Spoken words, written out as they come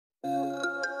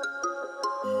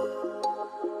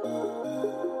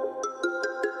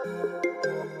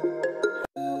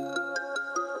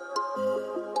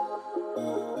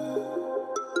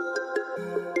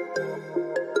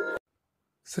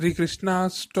श्री कृष्ण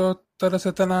अष्टोत्तर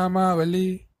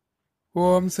शतनामावली।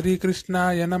 ओम श्री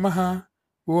कृष्णाय नमः।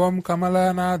 ओम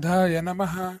कमलानाथाय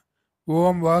नमः।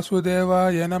 ओम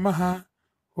वासुदेवाय नमः।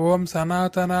 ओम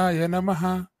सनातनाय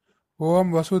नमः।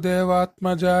 ओम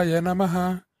वसुदेवात्मजाय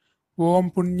नमः। ओम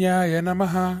पुण्याय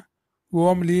नमः।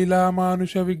 ओम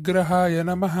लीलामानुषविग्रहाय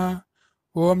नमः।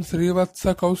 ओम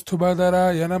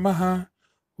श्रीवत्सकौस्तुभधराय नमः।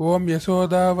 ओम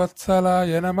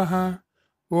यशोदावत्सलाय नमः।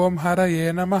 ओम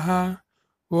हरये नमः।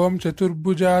 ओम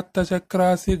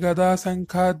चतुर्भुजात्तचक्रासि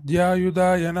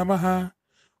गदासङ्खाध्यायुधाय नमः।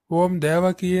 ओम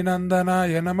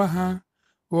देवकीनन्दनाय नमः।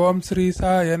 ओम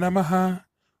श्रीसाय नमः।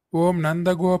 ओम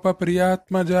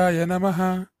नन्दगोपप्रियात्मजाय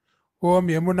नमः। ओम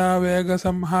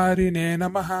यमुनावेगसंहारिणे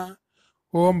नमः।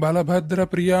 ओम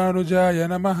बलभद्रप्रियानुजाय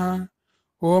नमः।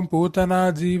 ओम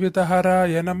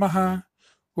पूतनाजीवितहराय नमः।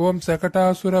 ओम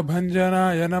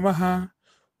सकटासुरभञ्जनाय नमः।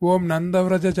 ओम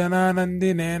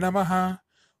नन्दव्रजजनानन्दिने नमः।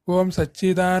 ओम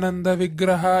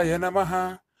सच्चिदानन्दविग्रहाय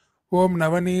नमः। ओम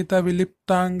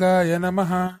नवनीतविलिप्ताङ्गाय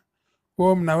नमः।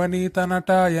 ओम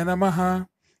नवनीतनटाय नमः।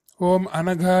 ओम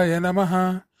अनघाय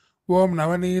नमः। ओम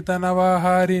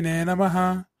नवनीतनवाहारिणे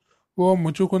नमः। ओम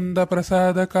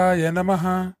मुचुकुन्दप्रसादकाय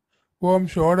नमः। ओम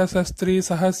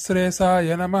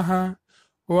षोडशस्त्रीसहस्रेशाय नमः।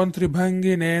 ओम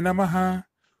त्रिभङ्गिने नमः।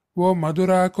 ओम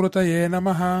मधुराकृतये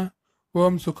नमः।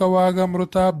 ओम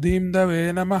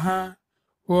सुखवागमृताब्धीन्दवे नमः।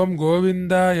 ओम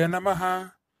गोविन्दाय नमः।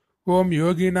 ओम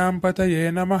योगिनां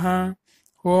पतये नमः।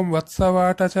 ओम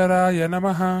वत्सवाटचराय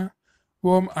नमः।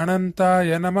 ओम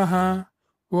अनन्ताय नमः।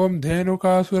 ओम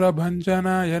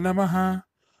धेनुकासुरभञ्जनाय नमः।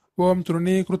 ओम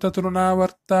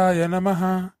तृणीकृततृणावर्ताय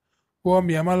नमः।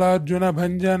 ओम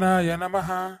यमलार्जुनभञ्जनाय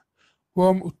नमः।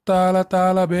 ओम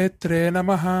उत्तालतालभेत्रे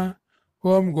नमः।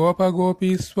 ओम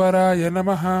गोपगोपीश्वराय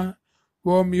नमः।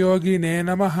 ओम योगिने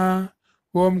नमः।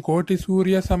 ओम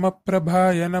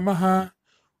कोटिसूर्यसमप्रभाय नमः।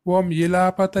 ओम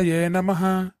यिलापतये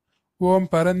नमः। ओम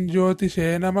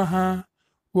परञ्ज्योतिषे नमः।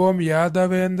 ओम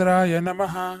यादवेन्द्राय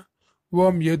नमः।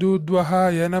 ओम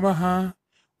यदूद्वहाय नमः।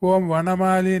 ओम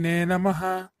वनमालिने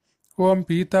नमः। ओम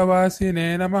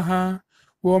पीतवासिने नमः।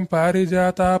 ओम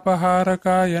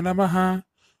पारिजातापहारकाय नमः।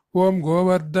 ओम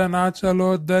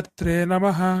गोवर्धनाचलोद्धर्त्रे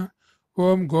नमः।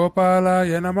 ओम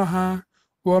गोपालाय नमः।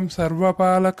 ओम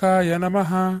सर्वपालकाय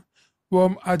नमः।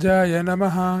 ओम अजाय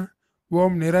नमः।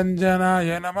 ओम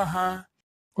निरञ्जनाय नमः।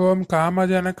 ओम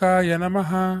कामजनकाय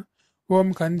नमः।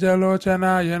 ओम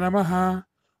कञ्जलोचनाय नमः।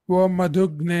 ओम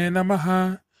मधुग्ने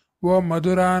नमः। ओम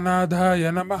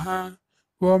मधुरानाथाय नमः।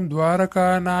 ओम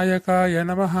द्वारकानायकाय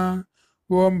नमः।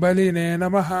 ओम बलिने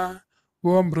नमः।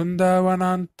 ओम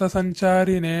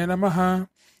वृन्दावनान्तसञ्चारिणे नमः।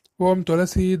 ओम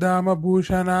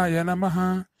तुलसीदामभूषणाय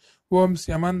नमः। ओम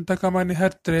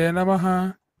स्यमन्तकमनिहर्त्रे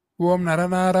नमः। ओम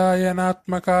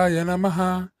नरनारायणात्मकाय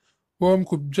नमः। ओम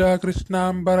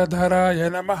कुब्जाकृष्णाम्बरधराय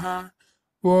नमः।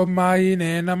 ओम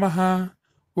मायिने नमः।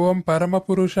 ओम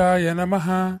परमपुरुषाय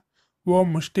नमः। ओम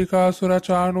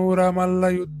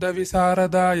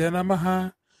मुष्टिकासुरचाणूरमल्लयुद्धविशारदाय नमः।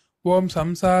 ओम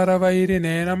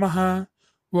संसारवैरिणे नमः।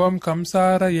 ओम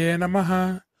कंसारये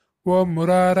नमः। ओम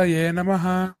मुरारये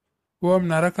नमः। ओम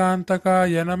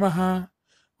नरकान्तकाय नमः।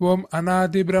 ओम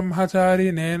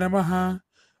अनादिब्रह्मचारिणे नमः।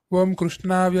 ओम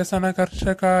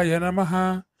कृष्णाव्यसनकर्षकाय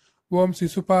नमः। ओम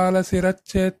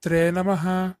शिशुपालशिरच्छेत्रे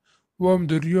नमः। ओम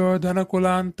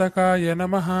दुर्योधनकुलान्तकाय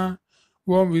नमः।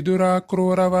 ओम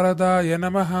विदुराक्रूरवरदाय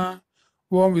नमः।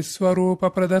 ओम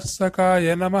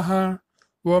विश्वरूपप्रदर्शकाय नमः।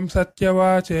 ओम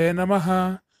सत्यवाचे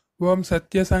नमः। ओम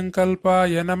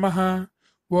सत्यसङ्कल्पाय नमः।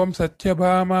 ओम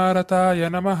सत्यभामारताय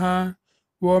नमः।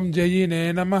 ओम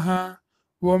जयिने नमः।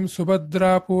 ओम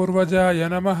सुभद्रापूर्वजाय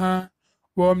नमः।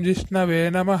 ओम जिष्णवे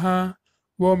नमः।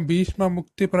 ओम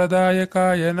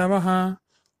भीष्ममुक्तिप्रदायकाय नमः।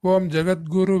 ओम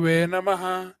जगद्गुरुवे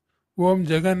नमः। ओम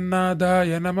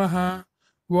जगन्नाथाय नमः।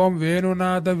 ओम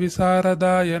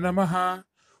वेणुनादविशारदाय नमः।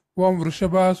 ओम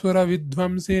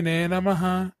वृषभासुरविध्वंसिने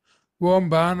नमः। ओम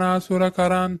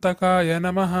बाणासुरकरान्तकाय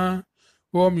नमः।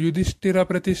 ओम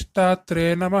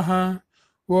युधिष्ठिरप्रतिष्ठात्रे नमः।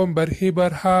 ओम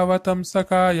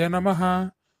बर्हिबर्हावतंसकाय नमः।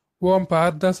 ओम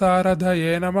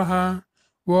पार्थसारथये नमः।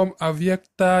 ओम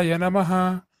अव्यक्ताय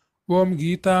नमः। ओम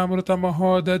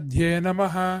गीतामृतमहोदध्ये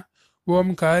नमः।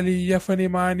 ओम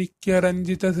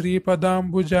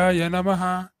कालीयफणिमाणिक्यरञ्जितश्रीपदाम्बुजाय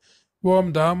नमः।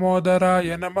 ओम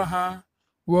दामोदराय नमः।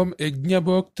 ओम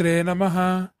यज्ञभोक्त्रे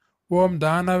नमः। ओम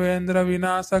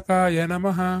दानवेन्द्रविनाशकाय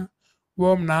नमः।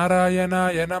 ओम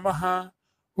नारायणाय नमः।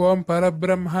 ओम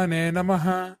परब्रह्मणे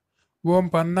नमः। ओम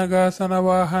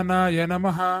पन्नगासनवाहनाय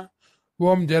नमः।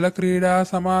 ओम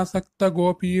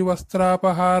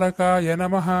जलक्रीडासमासक्तगोपीवस्त्रापहारकाय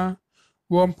नमः।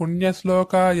 ओम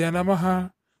पुण्यश्लोकाय नमः।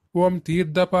 ओम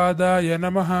तीर्थपादाय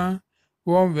नमः।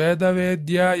 ओम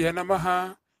वेदवेद्याय नमः।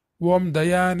 ఓం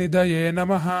దయానిధయే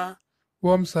నమః.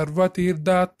 ఓం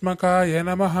సర్వతీర్థాత్మకాయ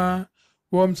నమః.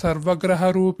 ఓం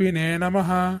సర్వగ్రహరూపిణే నమః.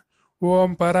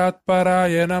 ఓం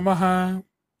పరాత్పరాయ నమః.